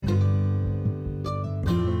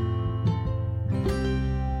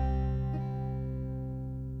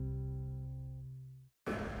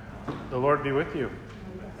Lord be with you.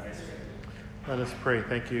 Let us pray.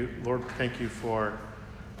 Thank you, Lord. Thank you for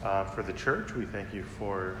the church. We thank you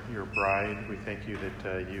for your bride. We thank you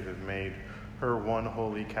that you have made her one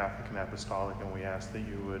holy, Catholic, and apostolic, and we ask that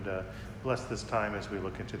you would bless this time as we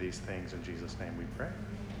look into these things. In Jesus' name we pray.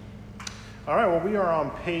 All right, well, we are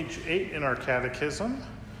on page 8 in our catechism.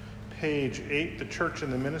 Page 8, the church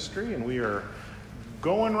and the ministry, and we are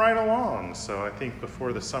going right along. So I think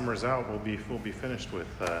before the summer's out, we'll be finished with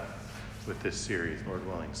this series, Lord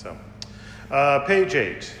willing. So, page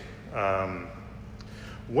 8.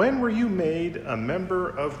 When were you made a member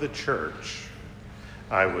of the church?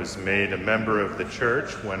 I was made a member of the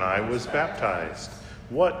church when I was baptized.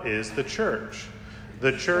 What is the church?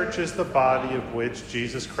 The church is the body of which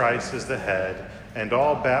Jesus Christ is the head, and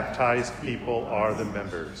all baptized people are the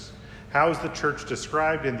members. How is the church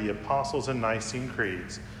described in the Apostles' and Nicene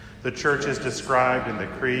creeds? The church is described in the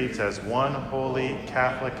creeds as one holy,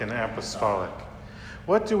 Catholic, and apostolic.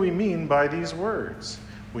 What do we mean by these words?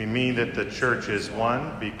 We mean that the church is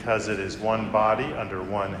one because it is one body under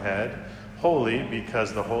one head, holy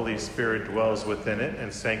because the Holy Spirit dwells within it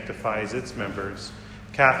and sanctifies its members,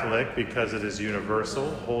 Catholic because it is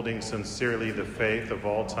universal, holding sincerely the faith of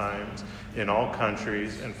all times, in all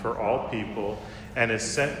countries, and for all people, and is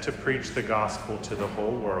sent to preach the gospel to the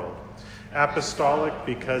whole world. Apostolic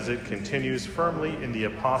because it continues firmly in the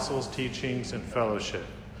apostles' teachings and fellowship.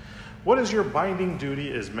 What is your binding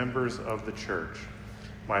duty as members of the church?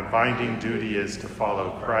 My binding duty is to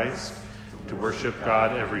follow Christ, to worship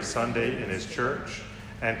God every Sunday in his church,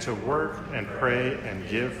 and to work and pray and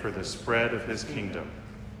give for the spread of his kingdom.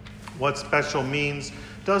 What special means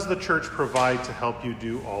does the church provide to help you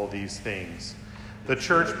do all these things? The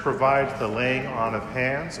church provides the laying on of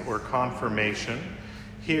hands or confirmation.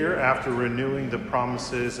 Here, after renewing the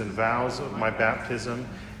promises and vows of my baptism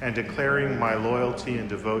and declaring my loyalty and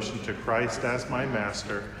devotion to Christ as my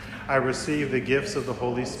master, I receive the gifts of the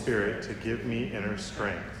Holy Spirit to give me inner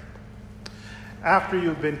strength. After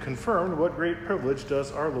you've been confirmed, what great privilege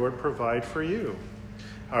does our Lord provide for you?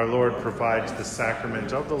 Our Lord provides the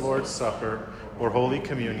sacrament of the Lord's Supper, or Holy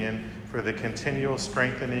Communion, for the continual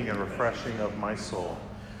strengthening and refreshing of my soul.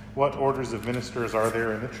 What orders of ministers are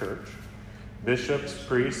there in the church? Bishops,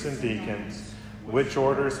 priests, and deacons. Which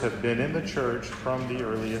orders have been in the church from the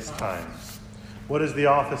earliest times? What is the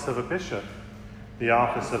office of a bishop? The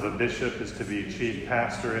office of a bishop is to be chief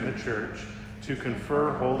pastor in the church, to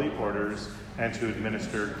confer holy orders, and to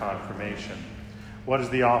administer confirmation. What is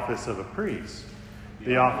the office of a priest?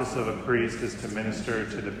 The office of a priest is to minister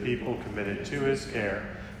to the people committed to his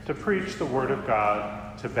care, to preach the word of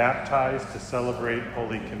God, to baptize, to celebrate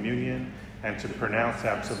Holy Communion, and to pronounce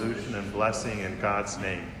absolution and blessing in God's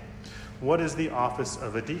name. What is the office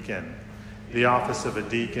of a deacon? The office of a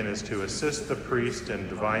deacon is to assist the priest in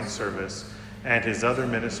divine service and his other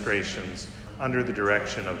ministrations under the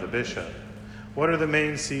direction of the bishop. What are the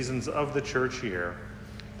main seasons of the church year?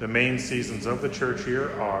 The main seasons of the church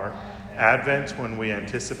year are Advent, when we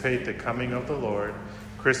anticipate the coming of the Lord,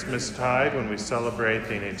 Christmastide, when we celebrate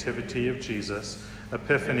the nativity of Jesus,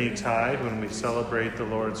 Epiphany-tide, when we celebrate the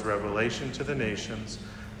Lord's revelation to the nations,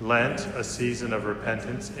 Lent, a season of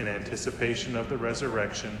repentance in anticipation of the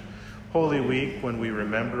resurrection, Holy Week, when we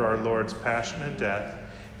remember our Lord's passion and death,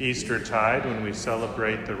 Eastertide, when we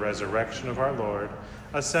celebrate the resurrection of our Lord,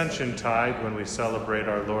 Ascension-tide, when we celebrate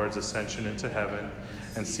our Lord's ascension into heaven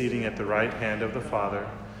and seating at the right hand of the Father,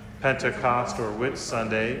 Pentecost or Whit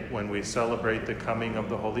Sunday, when we celebrate the coming of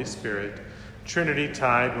the Holy Spirit,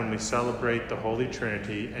 Trinity-tide, when we celebrate the Holy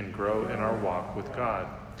Trinity and grow in our walk with God.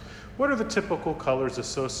 What are the typical colors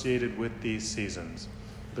associated with these seasons?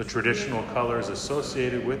 The traditional colors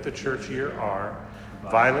associated with the church year are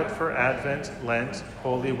violet for Advent, Lent,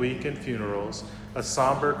 Holy Week, and funerals, a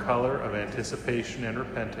somber color of anticipation and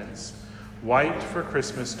repentance. White for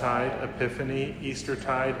Christmastide, Epiphany,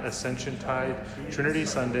 Eastertide, Ascension-tide, Trinity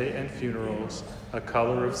Sunday, and funerals, a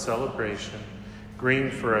color of celebration. Green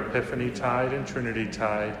for Epiphany-tide and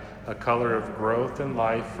Trinity-tide, a color of growth and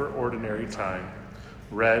life for ordinary time.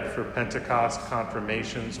 Red for Pentecost,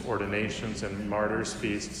 confirmations, ordinations, and martyrs'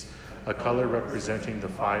 feasts, a color representing the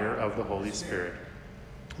fire of the Holy Spirit.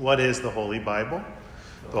 What is the Holy Bible?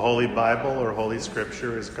 The Holy Bible, or Holy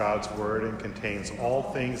Scripture, is God's Word and contains all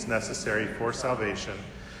things necessary for salvation.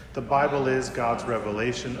 The Bible is God's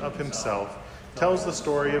revelation of himself, tells the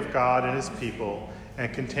story of God and his people,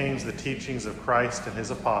 and contains the teachings of Christ and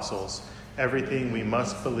his apostles. Everything we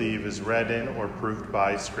must believe is read in or proved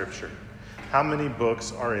by Scripture. How many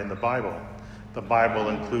books are in the Bible? The Bible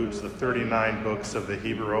includes the 39 books of the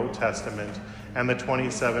Hebrew Old Testament and the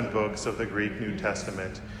 27 books of the Greek New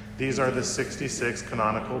Testament. These are the 66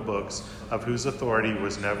 canonical books of whose authority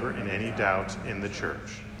was never in any doubt in the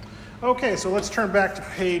church. Okay, so let's turn back to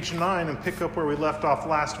page 9 and pick up where we left off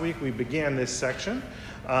last week. We began this section.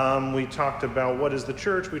 We talked about what is the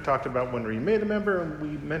church. We talked about when we made a member, and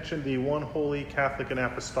we mentioned the one holy Catholic and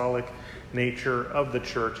apostolic nature of the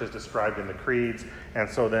church as described in the creeds. And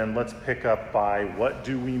so then let's pick up by what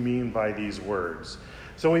do we mean by these words.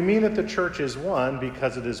 So we mean that the church is one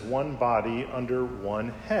because it is one body under one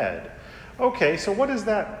head. Okay, so what does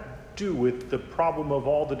that do with the problem of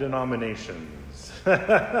all the denominations?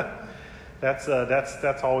 That's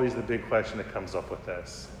always the big question that comes up with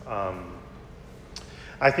this.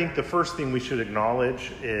 I think the first thing we should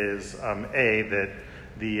acknowledge is, that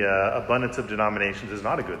the abundance of denominations is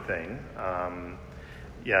not a good thing.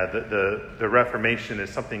 The Reformation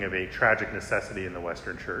is something of a tragic necessity in the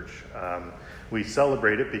Western Church. We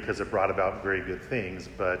celebrate it because it brought about very good things,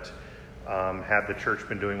 but had the church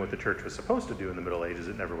been doing what the church was supposed to do in the Middle Ages,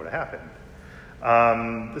 it never would have happened.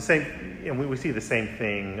 We see the same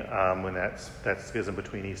thing when that schism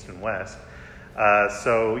between East and West.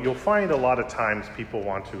 So you'll find a lot of times people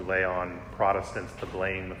want to lay on Protestants the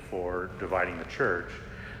blame for dividing the church.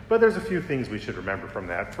 But there's a few things we should remember from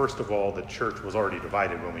that. First of all, the church was already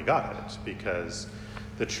divided when we got it, because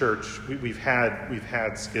the church, we've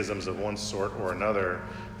had schisms of one sort or another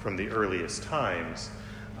from the earliest times.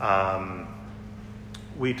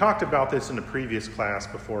 We talked about this in a previous class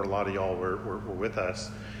before a lot of y'all were with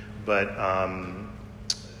us, but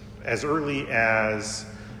as early as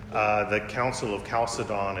the Council of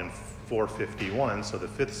Chalcedon in 451, so the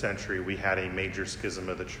 5th century, we had a major schism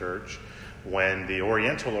of the church when the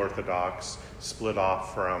Oriental Orthodox split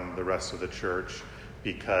off from the rest of the church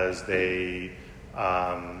because they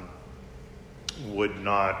would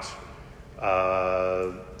not...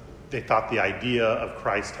 They thought the idea of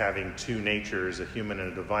Christ having two natures, a human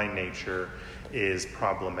and a divine nature, is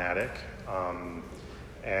problematic.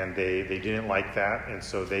 And they didn't like that, and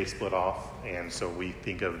so they split off. And so we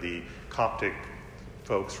think of the Coptic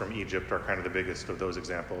folks from Egypt are kind of the biggest of those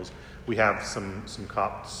examples. We have some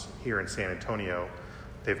Copts here in San Antonio.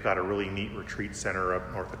 They've got a really neat retreat center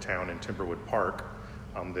up north of town in Timberwood Park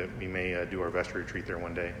that we may do our vestry retreat there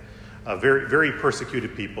one day. Very, very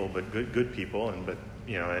persecuted people, but good people,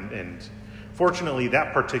 and fortunately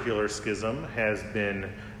that particular schism has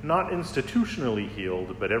been not institutionally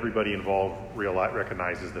healed, but everybody involved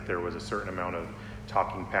recognizes that there was a certain amount of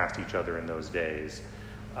talking past each other in those days.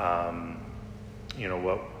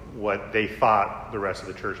 What they thought the rest of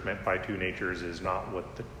the church meant by two natures is not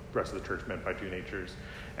what the rest of the church meant by two natures,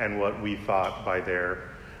 and what we thought by their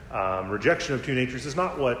rejection of two natures is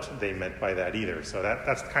not what they meant by that either. So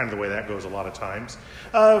that's kind of the way that goes a lot of times.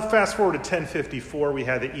 Fast forward to 1054, we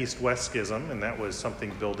had the East-West Schism, and that was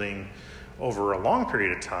something building over a long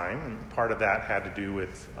period of time. And part of that had to do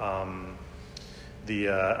with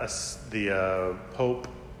the Pope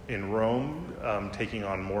in Rome taking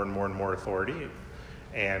on more and more authority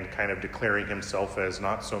and kind of declaring himself as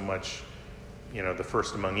not so much, the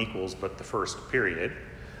first among equals, but the first period.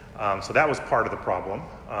 So that was part of the problem.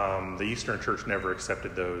 The Eastern Church never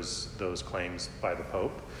accepted those claims by the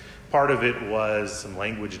Pope. Part of it was some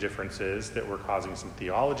language differences that were causing some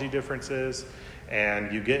theology differences, and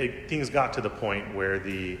things got to the point where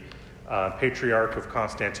the Patriarch of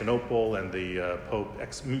Constantinople and the Pope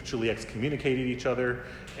mutually excommunicated each other,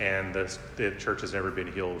 and the church has never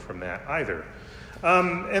been healed from that either.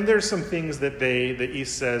 And there's some things that the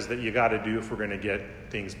East says that you got to do if we're going to get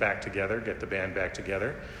things back together, get the band back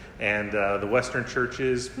together. And the Western Church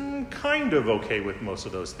is kind of okay with most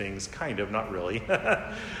of those things, kind of, not really.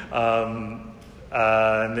 But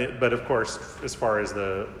of course, as far as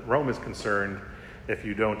the Rome is concerned, if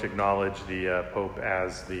you don't acknowledge the Pope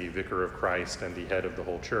as the vicar of Christ and the head of the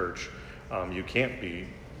whole church, you can't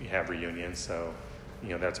have reunions. So,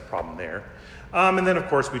 that's a problem there. And then, of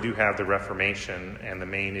course, we do have the Reformation, and the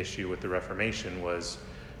main issue with the Reformation was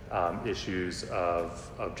issues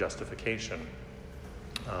of justification.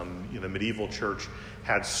 The medieval church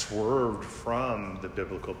had swerved from the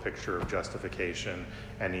biblical picture of justification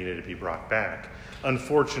and needed to be brought back.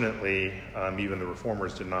 Unfortunately, even the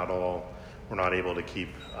reformers were not able to keep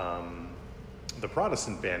the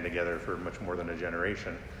Protestant band together for much more than a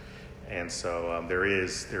generation. And so there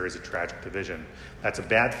is a tragic division. That's a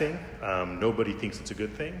bad thing. Nobody thinks it's a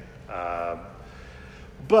good thing.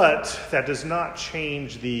 But that does not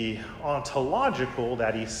change the ontological,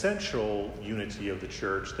 that essential unity of the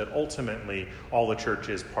church, that ultimately all the church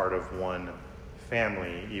is part of one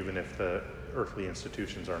family, even if the earthly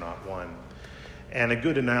institutions are not one. And a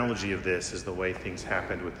good analogy of this is the way things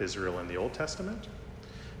happened with Israel in the Old Testament.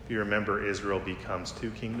 If you remember, Israel becomes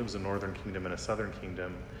two kingdoms, a northern kingdom and a southern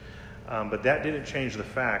kingdom. But that didn't change the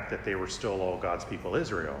fact that they were still all God's people,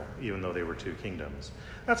 Israel, even though they were two kingdoms.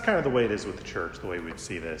 That's kind of the way it is with the church, the way we'd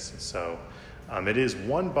see this. So it is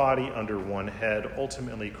one body under one head.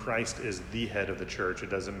 Ultimately, Christ is the head of the church. It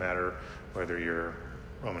doesn't matter whether you're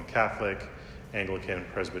Roman Catholic, Anglican,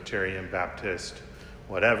 Presbyterian, Baptist,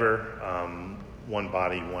 whatever. One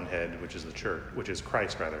body, one head, which is the church, which is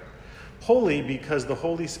Christ, rather. Holy, because the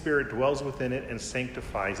Holy Spirit dwells within it and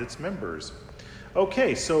sanctifies its members.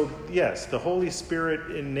 Okay, so yes, the Holy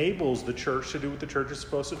Spirit enables the church to do what the church is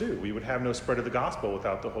supposed to do. We would have no spread of the gospel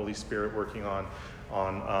without the Holy Spirit working on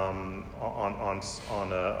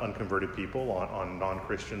unconverted people, on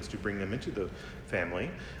non-Christians, to bring them into the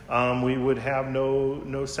family. We would have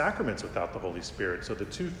no sacraments without the Holy Spirit. So the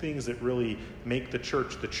two things that really make the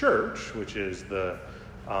church, which is the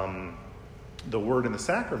word and the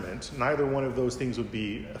sacrament, neither one of those things would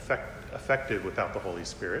be effective without the Holy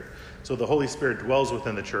Spirit. So the Holy Spirit dwells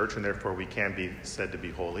within the church, and therefore we can be said to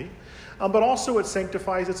be holy. But also it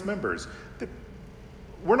sanctifies its members.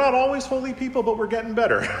 We're not always holy people, but we're getting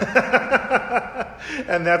better.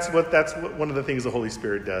 And that's what one of the things the Holy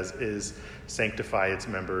Spirit does, is sanctify its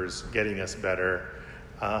members, getting us better.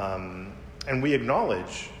 And we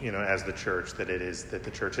acknowledge, as the church, that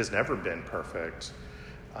the church has never been perfect,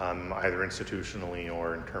 either institutionally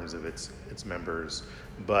or in terms of its members.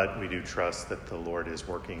 But we do trust that the Lord is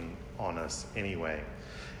working on us anyway.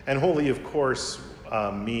 And holy, of course,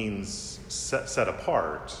 means set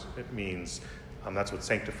apart. It means, that's what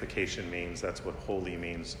sanctification means. That's what holy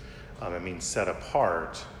means. It means set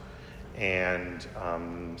apart. And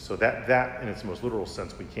so that, in its most literal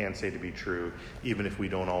sense, we can say to be true, even if we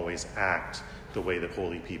don't always act the way that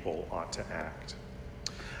holy people ought to act.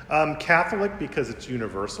 Catholic, because it's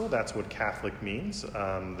universal. That's what Catholic means.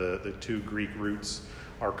 The two Greek roots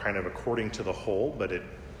are kind of according to the whole, but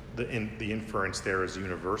the inference there is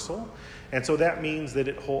universal. And so that means that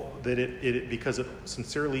it because it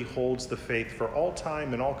sincerely holds the faith for all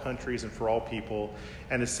time, in all countries, and for all people,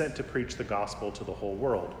 and is sent to preach the gospel to the whole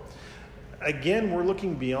world. Again, we're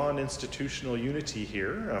looking beyond institutional unity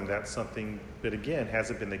here. That's something that, again,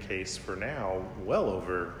 hasn't been the case for now well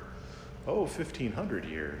over 1,500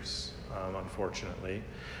 years, unfortunately.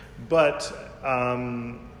 But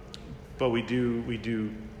we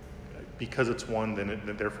do, because it's one,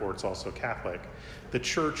 then therefore it's also Catholic. The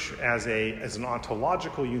church as an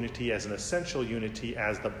ontological unity, as an essential unity,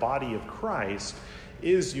 as the body of Christ,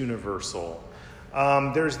 is universal.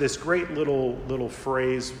 There's this great little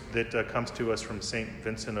phrase that comes to us from St.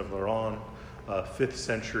 Vincent of Lerons, 5th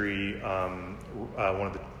century, one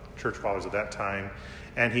of the church fathers of that time.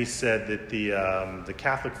 And he said that the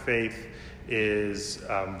Catholic faith is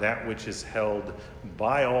that which is held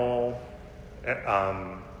by all,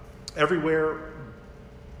 everywhere,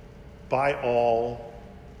 by all,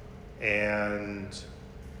 and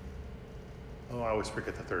I always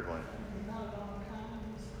forget the third one.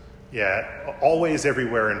 Yeah, always,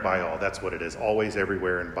 everywhere, and by all. That's what it is. Always,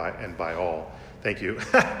 everywhere, and by all. Thank you.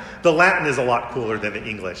 The Latin is a lot cooler than the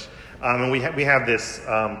English, and we have this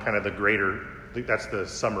kind of the greater. That's the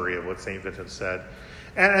summary of what St. Vincent said,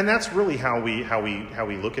 and that's really how we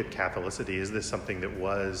look at Catholicity. Is this something that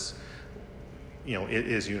was, it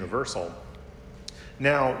is universal?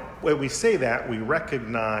 Now, when we say that, we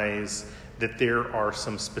recognize that there are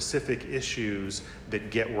some specific issues that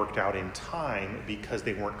get worked out in time because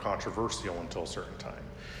they weren't controversial until a certain time.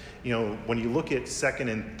 When you look at 2nd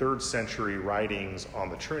and 3rd century writings on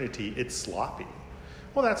the Trinity, it's sloppy.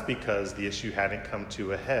 Well, that's because the issue hadn't come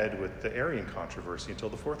to a head with the Arian controversy until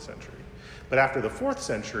the 4th century. But after the 4th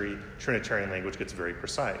century, Trinitarian language gets very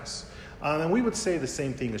precise. And we would say the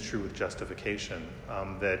same thing is true with justification,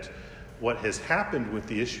 that what has happened with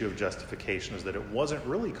the issue of justification is that it wasn't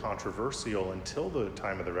really controversial until the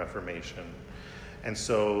time of the Reformation. And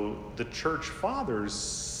so the church fathers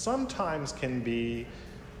sometimes can be,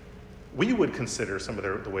 we would consider some of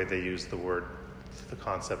the way they use the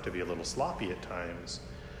concept to be a little sloppy at times.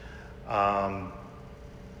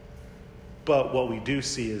 But what we do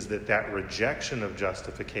see is that rejection of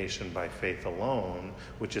justification by faith alone,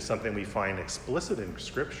 which is something we find explicit in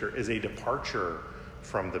Scripture, is a departure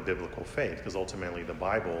from the biblical faith, because ultimately the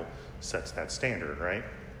Bible sets that standard, right?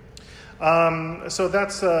 So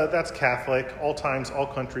that's Catholic, all times, all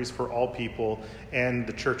countries, for all people, and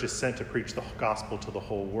the church is sent to preach the gospel to the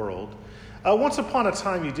whole world. Once upon a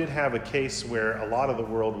time, you did have a case where a lot of the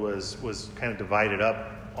world was kind of divided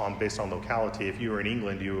up based on locality. If you were in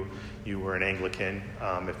England, you were an Anglican.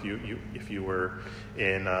 If you were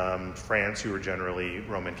in France, you were generally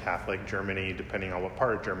Roman Catholic. Germany, depending on what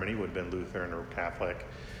part of Germany, would have been Lutheran or Catholic.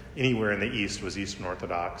 anywhere in the East was Eastern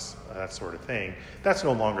Orthodox, that sort of thing. That's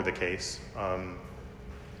no longer the case.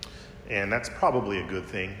 And that's probably a good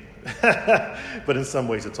thing. But in some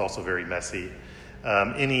ways, it's also very messy.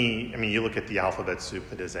 You look at the alphabet soup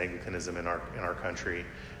that is Anglicanism in our country.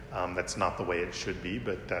 That's not the way it should be,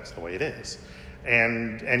 but that's the way it is.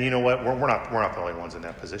 And you know what? We're not the only ones in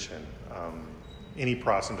that position. Any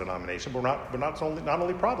Protestant denomination, but not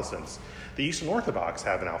only Protestants. The Eastern Orthodox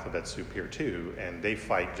have an alphabet soup here too, and they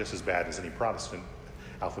fight just as bad as any Protestant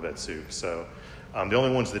alphabet soup. So the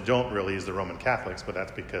only ones that don't really is the Roman Catholics, but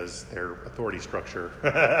that's because their authority structure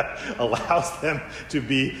allows them to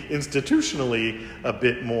be institutionally a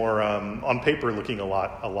bit more, on paper, looking a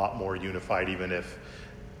lot more unified, even if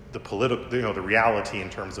the reality in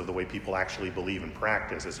terms of the way people actually believe and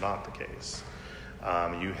practice is not the case.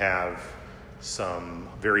 You have some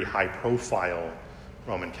very high-profile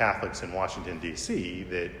Roman Catholics in Washington, D.C.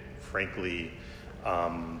 that, frankly,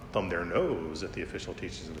 thumb their nose at the official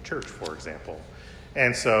teachings of the church, for example.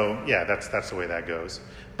 And so, yeah, that's the way that goes.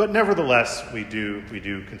 But nevertheless, we do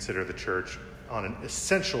consider the church on an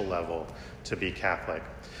essential level to be Catholic.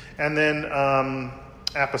 And then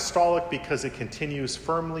apostolic because it continues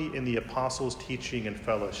firmly in the apostles' teaching and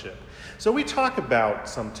fellowship. So we talk about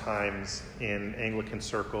sometimes in Anglican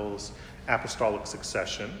circles apostolic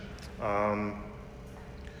succession.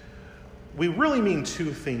 We really mean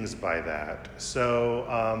two things by that.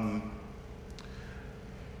 So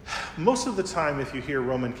most of the time, if you hear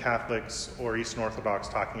Roman Catholics or Eastern Orthodox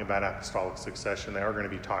talking about apostolic succession, they are going to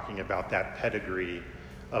be talking about that pedigree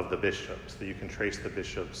of the bishops, that you can trace the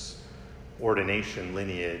bishops' ordination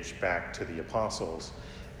lineage back to the apostles.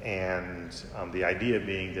 And the idea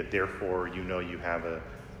being that therefore you have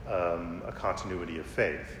a continuity of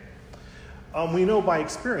faith. We know by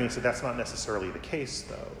experience that that's not necessarily the case,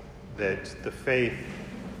 though. That the faith,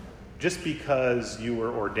 just because you were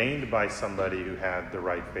ordained by somebody who had the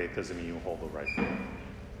right faith doesn't mean you hold the right faith.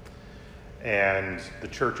 And the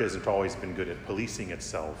church hasn't always been good at policing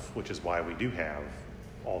itself, which is why we do have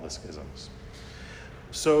all the schisms.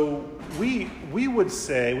 So we would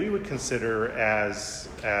consider as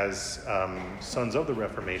sons of the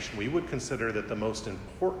Reformation, we would consider that the most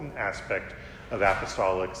important aspect of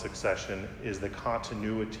apostolic succession is the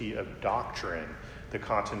continuity of doctrine, the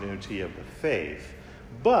continuity of the faith.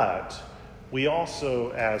 But we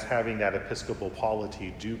also, as having that episcopal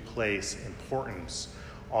polity, do place importance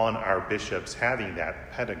on our bishops having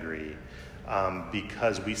that pedigree,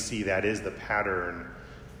 because we see that is the pattern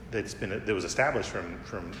that was established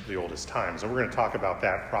from the oldest times. And we're going to talk about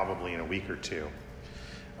that probably in a week or two.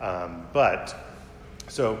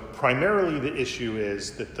 So primarily the issue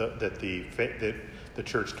is that the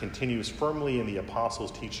church continues firmly in the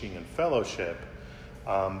apostles' teaching and fellowship,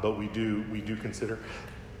 but we do consider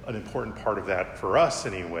an important part of that, for us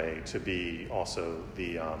anyway, to be also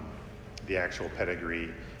the actual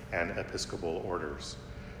pedigree and episcopal orders,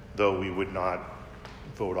 though we would not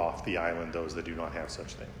vote off the island those that do not have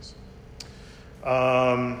such things.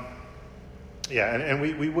 And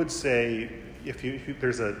we would say, if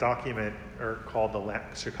there's a document called the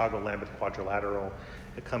Chicago Lambeth Quadrilateral.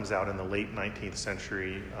 It comes out in the late 19th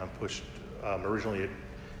century, originally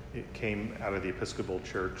it came out of the Episcopal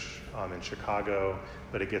Church in Chicago,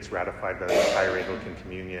 but it gets ratified by the entire Anglican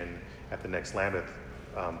Communion at the next Lambeth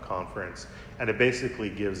conference. And it basically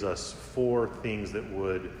gives us 4 things that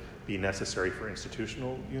would be necessary for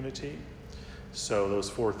institutional unity. So those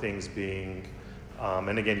 4 things being,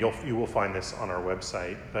 and again, you will find this on our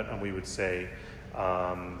website, but we would say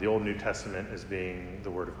the Old New Testament as being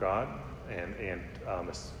the Word of God, and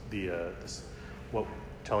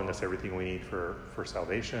telling us everything we need for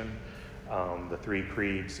salvation. The 3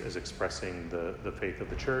 creeds as expressing the faith of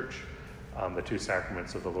the church. The 2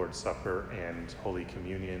 sacraments of the Lord's Supper and Holy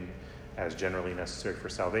Communion as generally necessary for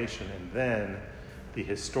salvation. And then the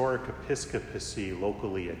historic episcopacy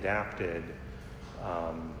locally adapted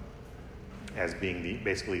as being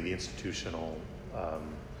basically the institutional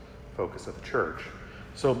focus of the church.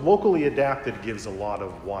 So locally adapted gives a lot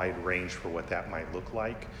of wide range for what that might look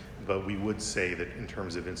like, but we would say that in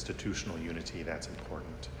terms of institutional unity, that's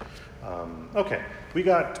important. Okay, we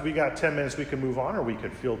got 10 minutes. We can move on, or we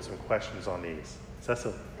could field some questions on these.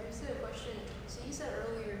 Cecil? I just had a question. So you said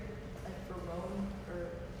earlier, like for Rome, or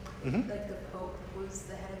like the Pope was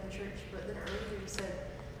the head of the church, but then earlier you said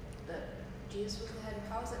that Jesus was the head.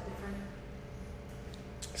 How is that different?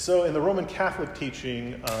 So in the Roman Catholic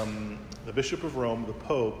teaching, the Bishop of Rome, the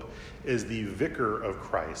Pope, is the vicar of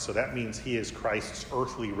Christ. So that means he is Christ's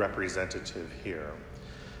earthly representative here.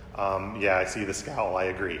 I see the scowl. I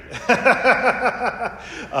agree.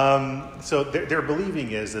 So their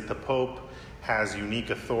believing is that the Pope has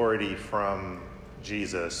unique authority from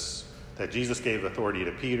Jesus, that Jesus gave authority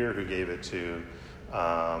to Peter, who gave it to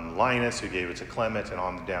Linus, who gave it to Clement, and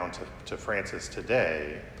on down to Francis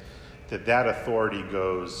today, that authority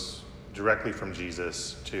goes directly from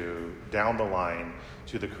Jesus to down the line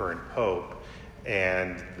to the current pope,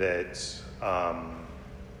 and that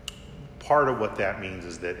part of what that means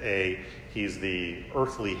is that he's the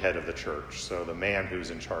earthly head of the church, so the man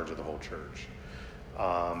who's in charge of the whole church.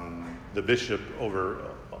 The bishop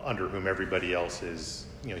under whom everybody else is,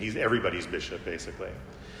 he's everybody's bishop, basically.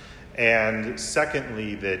 And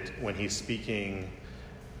secondly, that when he's speaking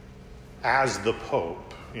as the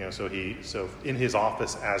Pope, so in his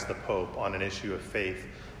office as the Pope on an issue of faith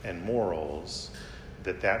and morals,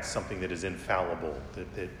 that's something that is infallible,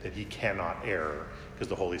 that he cannot err, because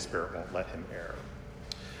the Holy Spirit won't let him err.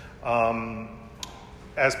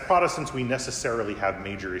 As Protestants, we necessarily have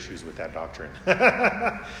major issues with that doctrine.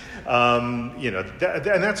 And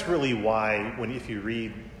that's really why, if you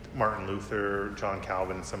read Martin Luther, John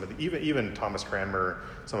Calvin, and some of even Thomas Cranmer,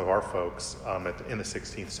 some of our folks in the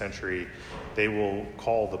 16th century, they will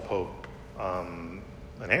call the Pope an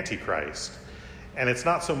antichrist. And it's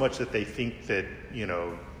not so much that they think that,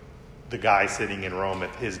 the guy sitting in Rome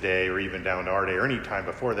at his day, or even down to our day, or any time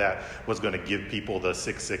before that, was going to give people the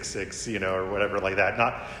 666, or whatever like that.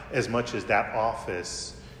 Not as much as that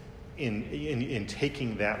office, in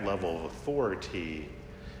taking that level of authority,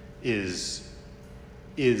 is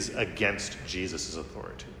against Jesus'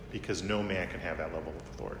 authority, because no man can have that level of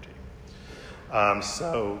authority.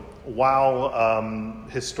 So while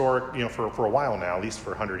historic, for a while now, at least for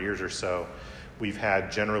 100 years or so, we've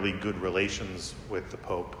had generally good relations with the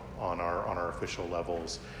Pope on our official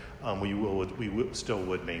levels, we still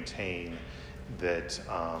would maintain that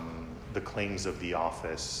the claims of the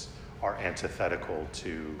office are antithetical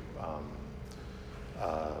to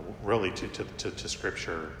really to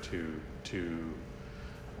Scripture, to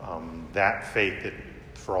that faith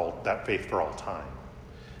for all time.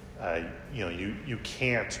 You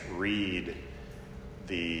can't read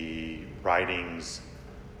the writings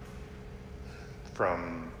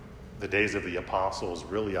from the days of the apostles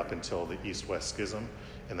really up until the East-West Schism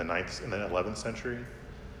in the 11th century,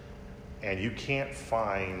 and you can't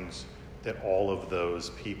find that all of those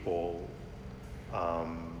people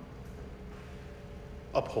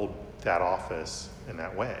uphold that office in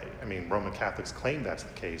that way. I mean, Roman Catholics claim that's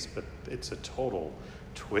the case, but it's a total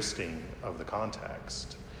twisting of the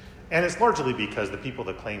context. And it's largely because the people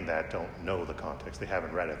that claim that don't know the context. They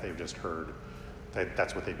haven't read it. They've just heard that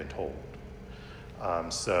that's what they've been told.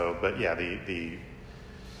 But yeah,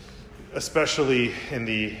 especially in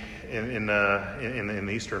the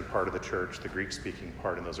eastern part of the church, the Greek-speaking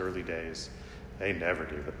part in those early days, they never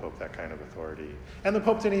gave the Pope that kind of authority. And the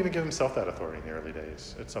Pope didn't even give himself that authority in the early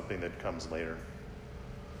days. It's something that comes later.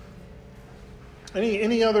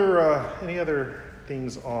 Any other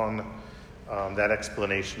things on that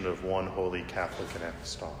explanation of one holy, Catholic, and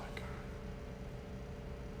apostolic?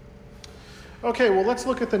 Okay, well, let's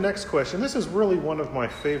look at the next question. This is really one of my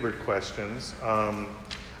favorite questions.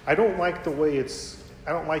 I don't like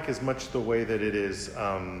as much the way that it is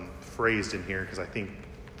phrased in here, because I think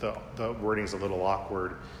the wording's a little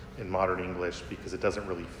awkward in modern English, because it doesn't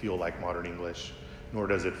really feel like modern English, nor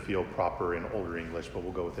does it feel proper in older English, but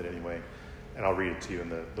we'll go with it anyway. And I'll read it to you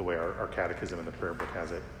in the way our catechism and the prayer book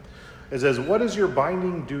has it. It says, "What is your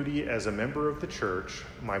binding duty as a member of the church?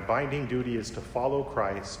 My binding duty is to follow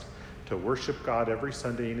Christ, to worship God every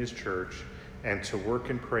Sunday in his church, and to work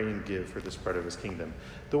and pray and give for the spread of his kingdom."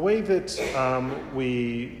 The way that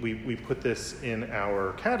we put this in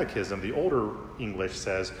our catechism, the older English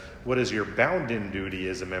says, "What is your bounden duty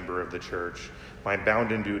as a member of the church? My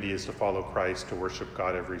bounden duty is to follow Christ, to worship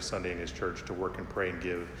God every Sunday in his church, to work and pray and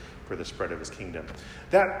give for the spread of his kingdom."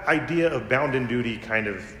 That idea of bounden duty, kind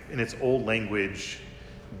of in its old language,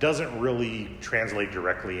 doesn't really translate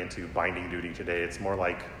directly into binding duty today. It's more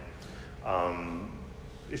like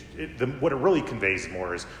what it really conveys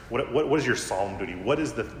more is what is your solemn duty? What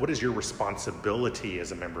is your responsibility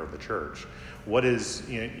as a member of the church? What is,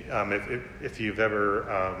 if you've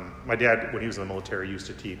ever, my dad, when he was in the military, used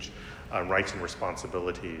to teach rights and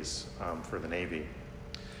responsibilities for the Navy.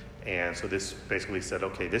 And so this basically said,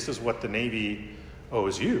 okay, this is what the Navy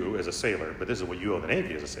owes you as a sailor, but this is what you owe the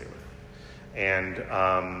Navy as a sailor. And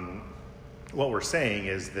what we're saying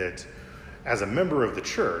is that as a member of the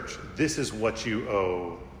church, this is what you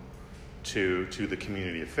owe to the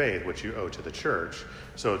community of faith, what you owe to the church.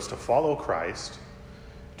 So it's to follow Christ,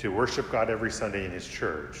 to worship God every Sunday in his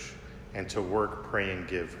church, and to work, pray, and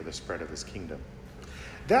give for the spread of his kingdom.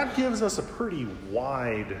 That gives us a pretty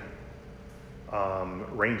wide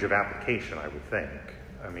range of application, I would think.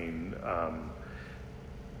 I mean,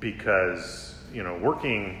 because,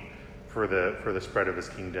 working for the spread of his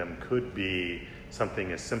kingdom could be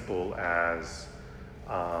something as simple as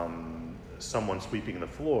someone sweeping the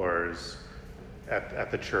floors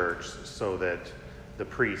at the church so that the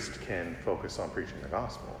priest can focus on preaching the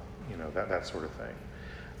gospel, that sort of thing.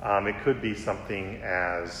 It could be something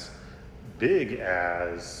as big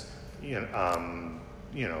as,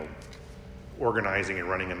 organizing and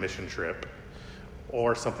running a mission trip,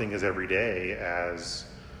 or something as everyday as,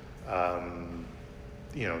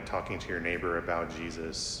 talking to your neighbor about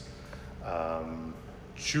Jesus,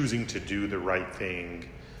 choosing to do the right thing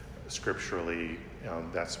scripturally,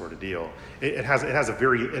 that sort of deal. It has a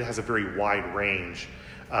very wide range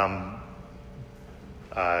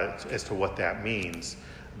as to what that means,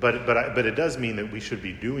 but it does mean that we should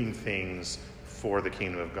be doing things for the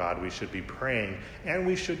kingdom of God. We should be praying, and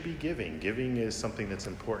we should be giving. Giving is something that's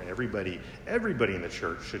important. Everybody in the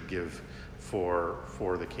church should give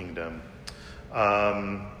for the kingdom.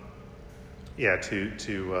 Then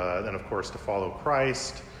of course to follow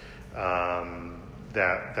Christ.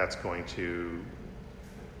 That's going to,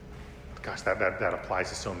 that applies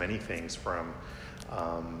to so many things, from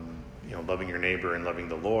loving your neighbor and loving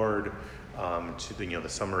the Lord, to the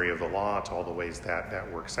summary of the law, to all the ways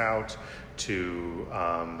that works out, to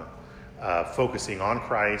focusing on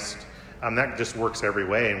Christ. That just works every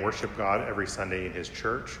way, and worship God every Sunday in his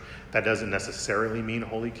church. That doesn't necessarily mean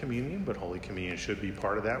Holy Communion, but Holy Communion should be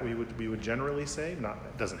part of that, we would generally say.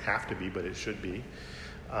 It doesn't have to be, but it should be.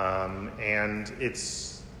 And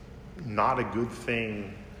it's not a good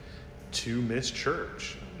thing to miss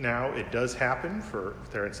church. Now, it does happen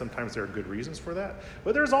and sometimes there are good reasons for that,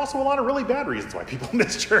 but there's also a lot of really bad reasons why people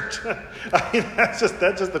miss church. I mean, that's just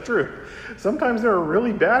the truth. Sometimes there are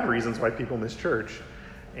really bad reasons why people miss church,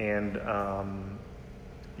 and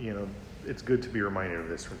it's good to be reminded of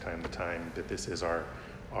this from time to time, that this is our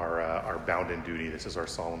bounden duty, this is our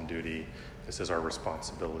solemn duty, this is our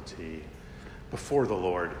responsibility before the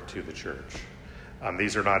Lord to the church.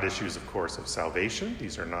 These are not issues, of course, of salvation.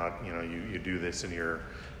 These are not, you do this and you're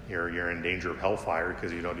in danger of hellfire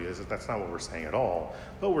because you don't do this. That's not what we're saying at all.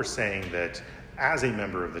 But we're saying that as a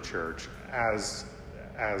member of the church, as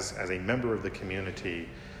a member of the community,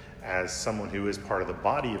 as someone who is part of the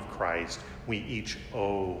body of Christ, we each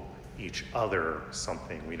owe each other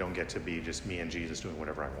something. We don't get to be just me and Jesus doing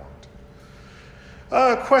whatever I want.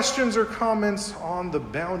 Questions or comments on the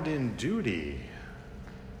bounden duty?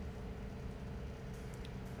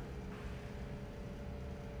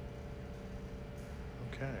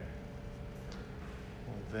 Okay.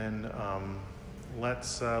 Well, then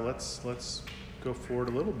let's go forward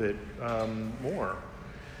a little bit more.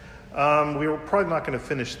 We're probably not going to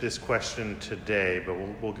finish this question today, but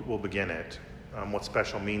we'll begin it. What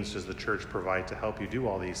special means does the church provide to help you do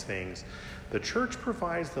all these things? The church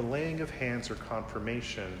provides the laying of hands or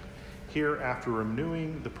confirmation. Here, after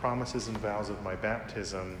renewing the promises and vows of my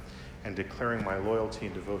baptism and declaring my loyalty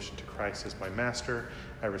and devotion to Christ as my master,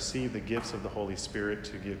 I receive the gifts of the Holy Spirit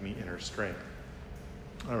to give me inner strength.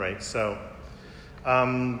 All right, so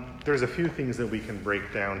there's a few things that we can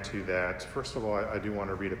break down to that. First of all, I do want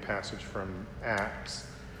to read a passage from Acts,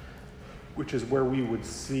 which is where we would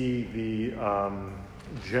see the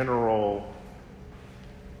general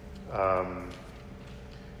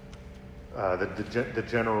the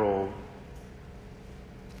general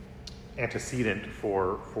antecedent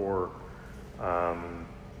for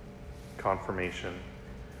confirmation.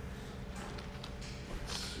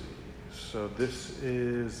 Let's see. So this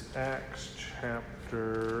is Acts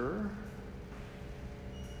chapter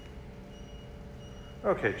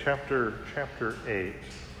 8.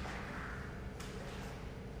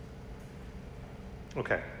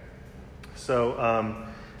 Okay, so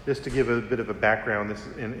just to give a bit of a background, this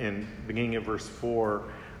in beginning of verse 4,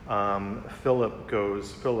 Philip,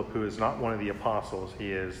 who is not one of the apostles,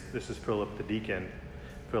 this is Philip the deacon,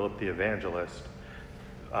 Philip the evangelist,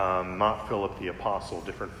 not Philip the apostle,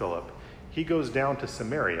 different Philip. He goes down to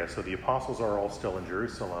Samaria, so the apostles are all still in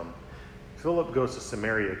Jerusalem. Philip goes to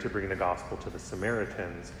Samaria to bring the gospel to the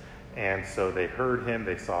Samaritans, and so they heard him,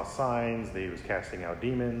 they saw signs, he was casting out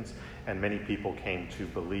demons, and many people came to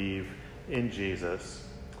believe in Jesus.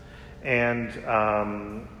 And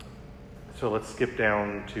so let's skip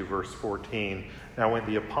down to verse 14. Now when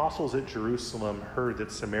the apostles at Jerusalem heard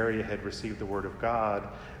that Samaria had received the word of God,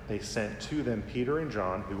 they sent to them Peter and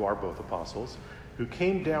John, who are both apostles, who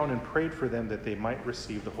came down and prayed for them that they might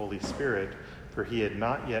receive the Holy Spirit, for he had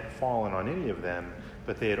not yet fallen on any of them,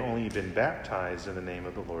 but they had only been baptized in the name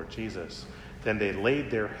of the Lord Jesus. Then they laid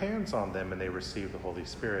their hands on them and they received the Holy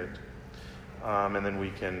Spirit. and then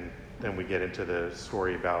we get into the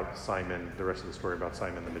story about Simon, the rest of the story about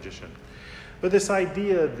Simon the magician. But this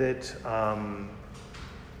idea that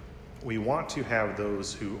we want to have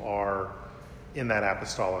those who are in that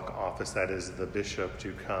apostolic office, that is the bishop,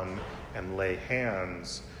 to come and lay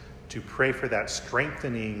hands, to pray for that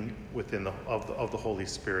strengthening within of the Holy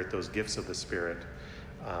Spirit, those gifts of the Spirit,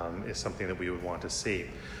 is something that we would want to see.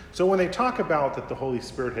 So when they talk about that the Holy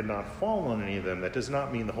Spirit had not fallen on any of them, that does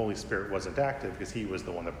not mean the Holy Spirit wasn't active, because he was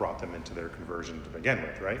the one that brought them into their conversion to begin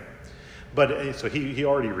with, right? But so he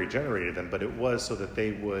already regenerated them, but it was so that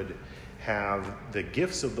they would have the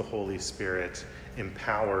gifts of the Holy Spirit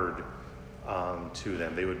empowered to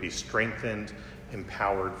them. They would be strengthened,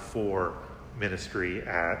 empowered for ministry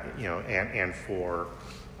and for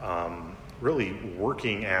really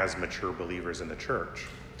working as mature believers in the church.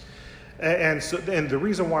 And the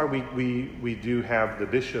reason why we do have the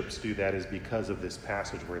bishops do that is because of this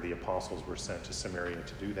passage where the apostles were sent to Samaria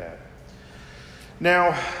to do that.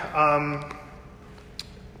 Now,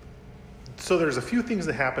 so there's a few things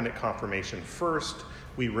that happen at confirmation. First,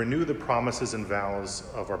 we renew the promises and vows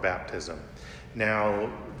of our baptism. Now,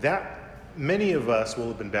 that many of us will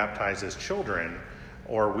have been baptized as children,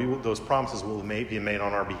 or those promises will be made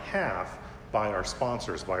on our behalf by our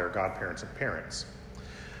sponsors, by our godparents and parents.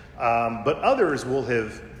 But others will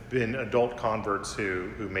have been adult converts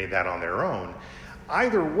who made that on their own.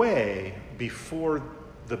 Either way, before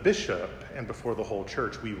the bishop and before the whole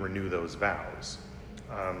church, we renew those vows.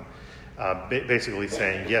 Basically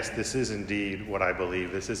saying, yes, this is indeed what I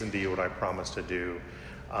believe, this is indeed what I promise to do.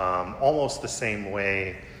 Almost the same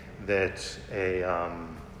way that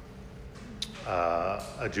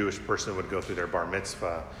a Jewish person would go through their bar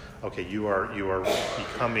mitzvah. Okay, you are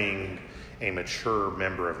becoming a mature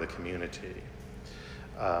member of the community.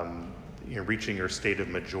 You're reaching your state of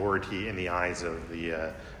majority in the eyes of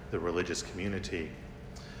the religious community.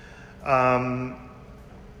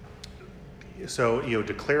 So,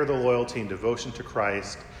 declare the loyalty and devotion to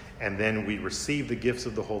Christ, and then we receive the gifts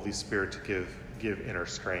of the Holy Spirit to give inner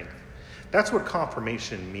strength. That's what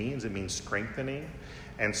confirmation means. It means strengthening.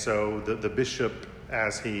 And so the bishop,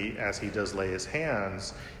 as he does lay his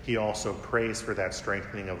hands, he also prays for that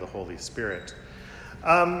strengthening of the Holy Spirit.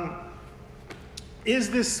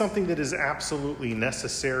 Is this something that is absolutely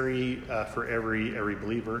necessary for every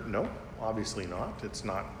believer? No, obviously not. It's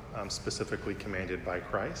not specifically commanded by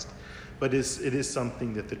Christ. But it is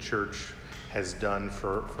something that the church has done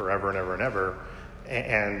for forever and ever and ever.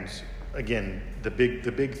 And again, the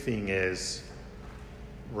big thing is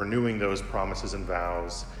renewing those promises and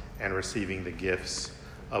vows and receiving the gifts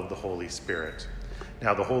of the Holy Spirit.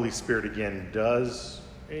 Now, the Holy Spirit, again, does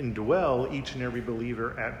indwell each and every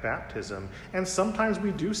believer at baptism. And sometimes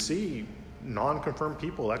we do see non-confirmed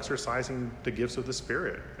people exercising the gifts of the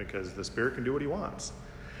Spirit, because the Spirit can do what he wants.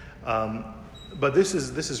 But this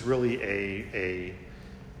is really a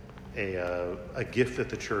gift that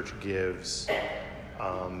the church gives,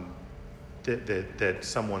 that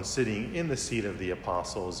someone sitting in the seat of the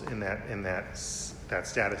apostles in that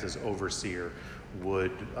status as overseer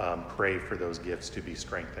would pray for those gifts to be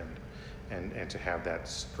strengthened and to have that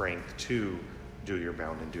strength to do your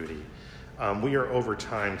bounden duty. We are over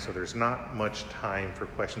time, so there's not much time for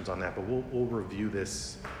questions on that, but we'll review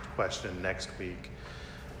this question next week.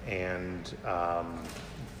 And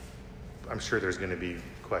I'm sure there's going to be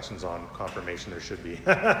questions on confirmation. There should be.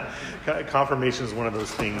 Confirmation is one of those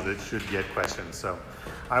things that should get questions. So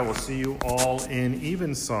I will see you all in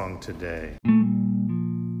evensong today.